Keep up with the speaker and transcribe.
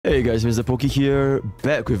Hey guys, MrPokke here,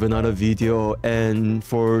 back with another video, and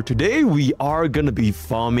for today we are gonna be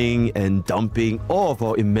farming and dumping all of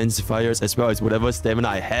our immensifiers as well as whatever stamina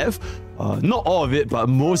I have, not all of it, but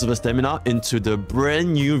most of the stamina into the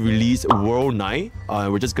brand new release World 9.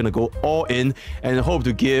 We're just gonna go all in and hope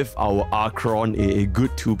to give our acheron a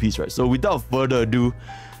good 2-piece, right? So without further ado,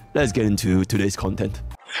 let's get into today's content.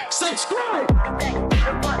 Subscribe!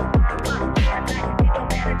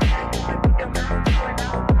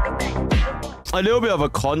 A little bit of a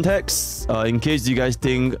context, in case you guys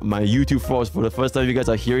think my YouTube vlogs for the first time you guys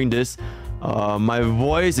are hearing this, my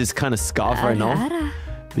voice is kind of scarred right now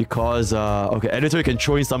because, okay, editor, you can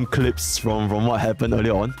throw in some clips from what happened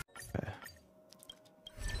earlier on.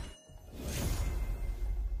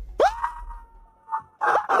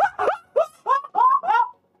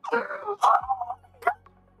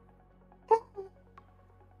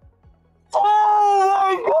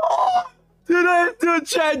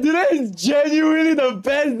 Chat, today is genuinely the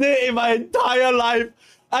best day in my entire life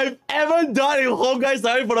I've ever done in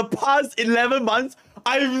honkaistarrail for the past 11 months.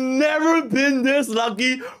 I've never been this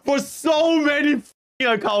lucky for so many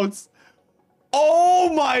accounts.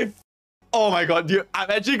 Oh my god, dude, I'm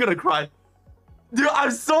actually gonna cry. Dude,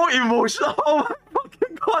 I'm so emotional. Oh my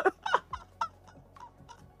fucking god.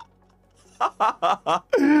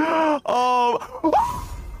 Oh.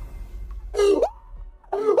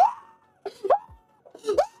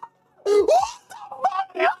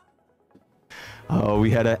 We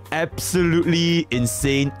had an absolutely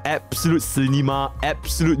insane, absolute cinema,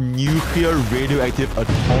 absolute nuclear radioactive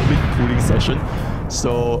atomic cooling session.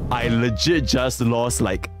 So I legit just lost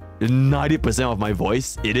like 90% of my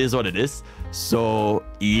voice. It is what it is. So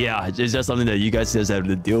yeah, it's just something that you guys just have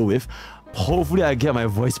to deal with. Hopefully I get my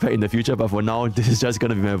voice back in the future, but for now, this is just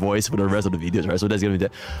gonna be my voice for the rest of the videos, right? So that's gonna be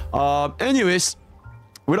that. Anyways,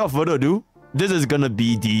 without further ado, this is gonna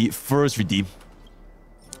be the first redeem.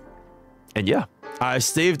 And yeah, I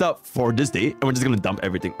saved up for this day, and we're just gonna dump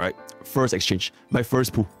everything, right? First exchange, my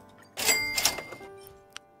first pool.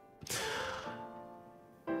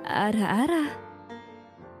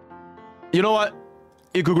 You know what?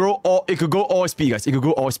 It could go all speed, guys. It could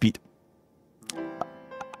go all speed.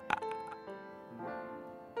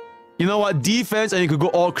 You know what? Defense, and it could go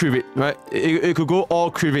all crit rate, right? It could go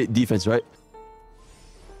all crit rate defense, right?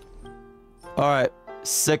 Alright,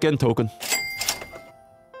 second token.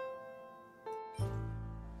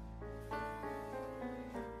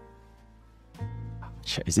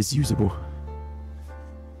 Is this usable?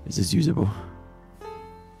 Is this usable?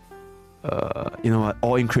 You know what?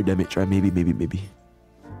 All in crit damage, right? Maybe.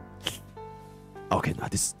 Okay, nah,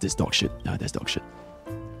 this dog shit. Nah, that's dog shit.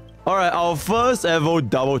 Alright, our first ever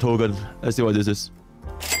double token. Let's see what this is.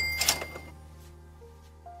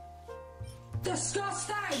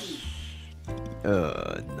 Disgusting!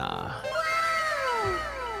 Nah.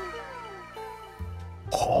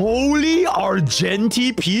 Holy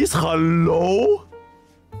Argenti piece? Hello?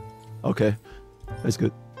 Okay, that's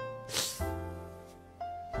good.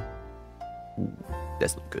 Ooh,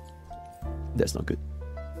 that's not good. That's not good.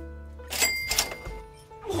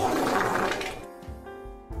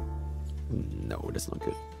 No, that's not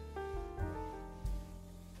good.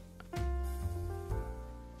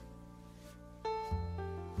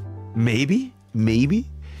 Maybe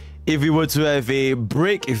if we were to have a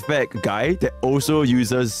break effect guy that also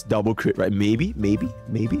uses double crit, right? Maybe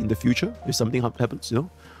in the future, if something happens, you know,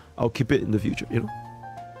 I'll keep it in the future, you know.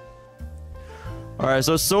 All right,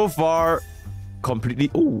 so far,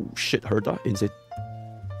 completely. Oh shit, Herta, insane.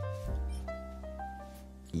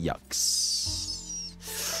 Yucks.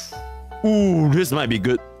 Ooh, this might be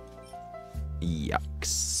good.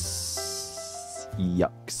 Yucks.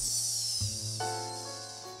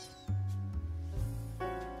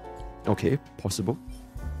 Okay, possible.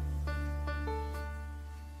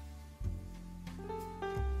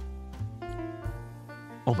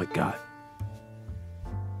 Oh my god.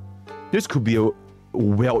 This could be a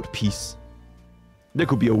weld piece. That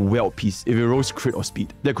could be a weld piece. If it rolls crit or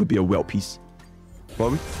speed, that could be a weld piece.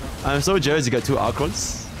 Probably. I'm so jealous you got 2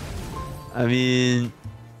 archons. I mean...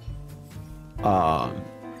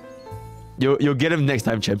 You'll get him next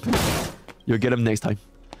time, champ. You'll get him next time.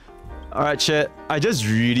 Alright, chat. I just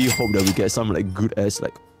really hope that we get some like good ass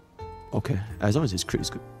like... Okay, as long as his crit is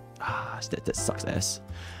good. Ah, that sucks ass.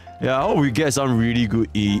 Yeah, I hope we get some really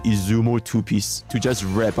good Izumo 2-piece to just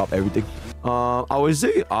wrap up everything. I would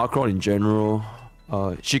say acheron in general.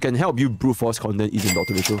 She can help you brute force content even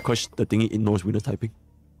Dr. Rachel because the thingy it knows winner typing.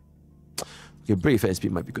 Okay, break effect and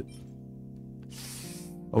speed might be good.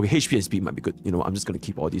 Okay, HP and speed might be good. You know, I'm just gonna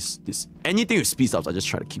keep all this. Anything with speed stuff, I just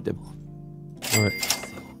try to keep them. Alright.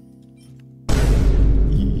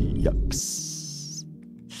 Yucks.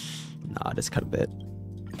 Nah, that's kind of bad.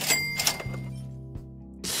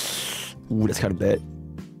 Ooh, that's kind of bad.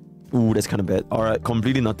 Ooh, that's kind of bad. Alright,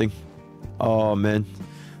 completely nothing. Oh, man.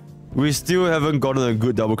 We still haven't gotten a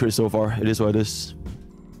good double crit so far. It is what it is.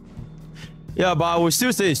 Yeah, but I would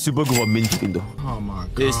still say it's super good for min picking though. Oh my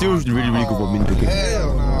god. It's still really, really good for min picking.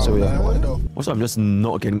 Hell no, So yeah. man, also, I'm just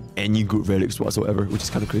not getting any good relics whatsoever, which is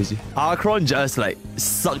kind of crazy. Acheron just like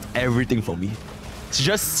sucked everything from me. She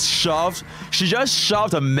just shoved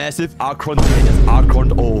a massive acheron and just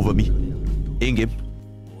acheroned all over me. In game.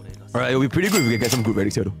 Alright, it'll be pretty good if we can get some good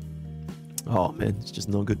relics here though. Oh man, it's just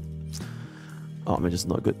not good. Oh man, just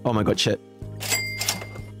not good. Oh my god, chat.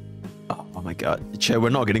 Oh my god. Chat, we're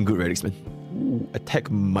not getting good relics, man. Ooh, attack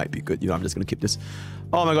might be good. You know, I'm just gonna keep this.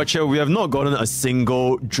 Oh my god, chat, we have not gotten a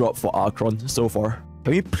single drop for acheron so far.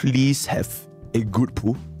 Can we please have a good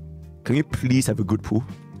pool? Can we please have a good pool?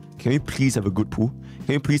 Can we please have a good pool?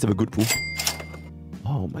 Can we please have a good pool?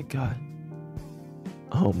 Oh my god.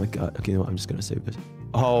 Oh my god. Okay, no, I'm just gonna save this.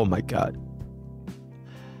 Oh my god.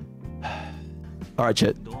 Alright,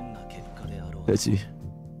 chat. Let's see.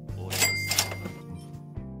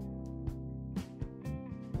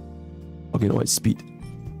 Okay, no, it's speed.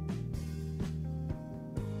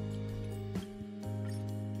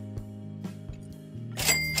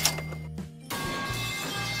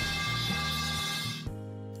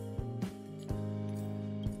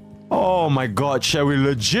 Oh my god, chat, we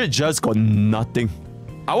legit just got nothing.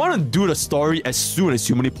 I want to do the story as soon as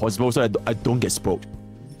humanly possible so I don't get spoiled.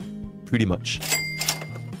 Pretty much.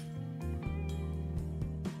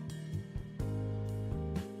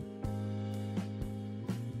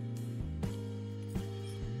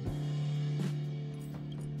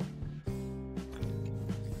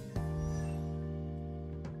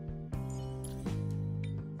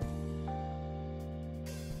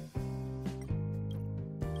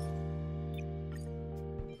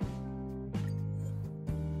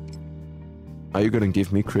 Are you gonna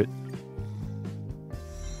give me crit?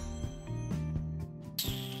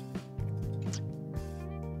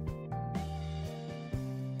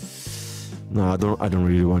 Nah, I don't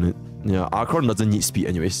really want it. Yeah, acheron doesn't need speed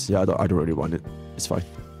anyways. Yeah, I don't really want it. It's fine.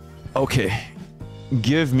 Okay.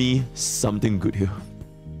 Give me something good here.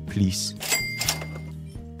 Please.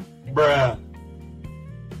 Bruh.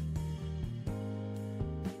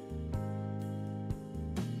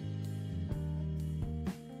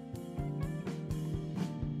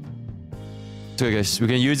 Okay guys, we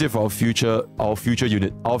can use it for our future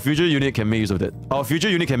unit. Our future unit can make use of that. Our future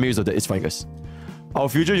unit can make use of that. It's fine, guys. Our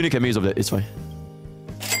future unit can make use of that. It's fine.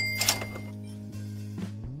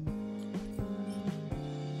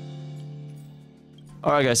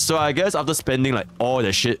 Alright guys, so I guess after spending like all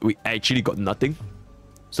the shit, we actually got nothing.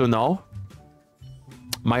 So now,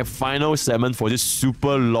 my final segment for this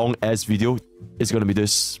super long ass video is gonna be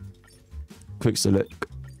this. Quick select.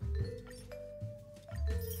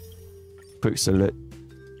 Quick select.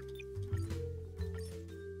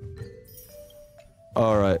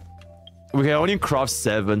 Alright. We can only craft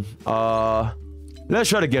 7. Let's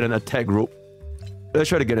try to get an attack rope. Let's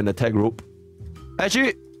try to get an attack rope.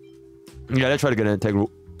 Actually, yeah, let's try to get an attack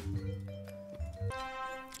rope.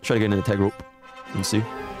 Try to get an attack rope. Let's see.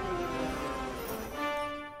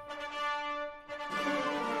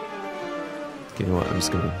 Okay, you know what? I'm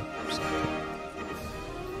just gonna...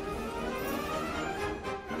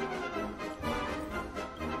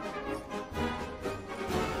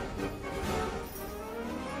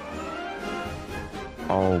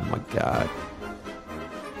 Oh my god.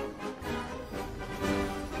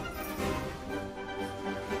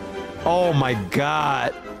 Oh my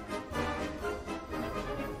god.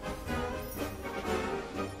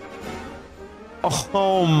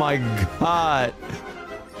 Oh my god.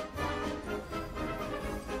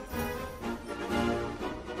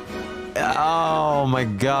 Oh my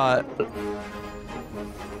god.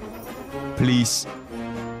 Please.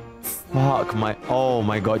 Fuck my... Oh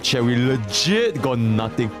my god, chat. We legit got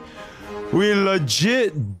nothing. We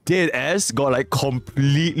legit dead ass got like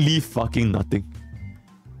completely fucking nothing.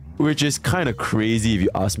 Which is kind of crazy if you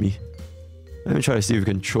ask me. Let me try to see if we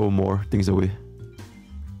can throw more things away.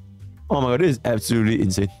 Oh my god, this is absolutely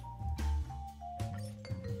insane.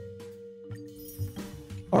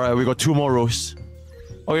 Alright, we got 2 more rows.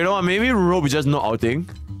 Oh, you know what? Maybe rope is just not our thing.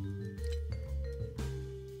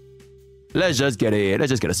 Let's just get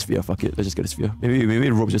a sphere. Fuck it. Let's just get a sphere. Maybe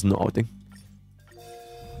rope is just not our thing.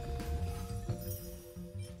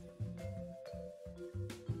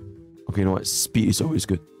 Okay, you know what? Speed is always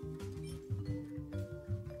good.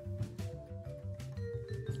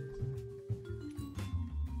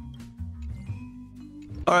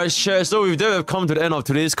 Alright, share. So we've come to the end of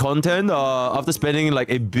today's content. After spending like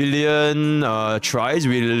 1 billion tries,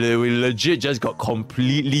 we legit just got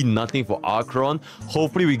completely nothing for acheron.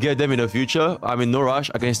 Hopefully we get them in the future. I mean, no rush.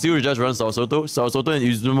 I can still just run Sausoto. Sausoto and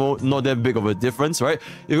Izumo, not that big of a difference, right?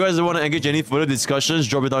 If you guys want to engage any further discussions,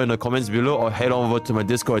 drop it down in the comments below or head on over to my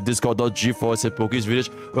Discord at discord.g/MrPokke's village.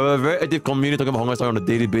 We have a very active community talking about Honkai on a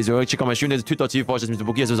daily basis. Check out my stream. There's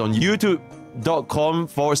twitch.tv/MrPokke as well as on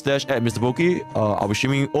youtube.com/MrPokke. I'll be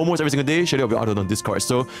streaming almost every single day. Schedule will be out on Discord.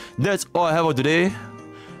 So that's all I have for today.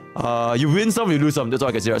 You win some, you lose some. That's all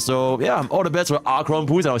I can say. So yeah, all the best for acheron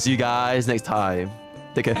pools, and I'll see you guys next time.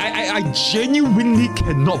 Take care. I genuinely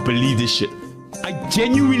cannot believe this shit. I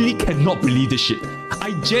genuinely cannot believe this shit.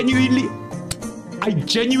 I genuinely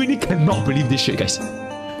cannot believe this shit, guys. Did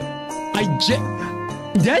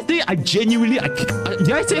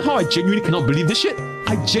I say how I genuinely cannot believe this shit?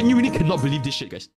 I genuinely cannot believe this shit, guys.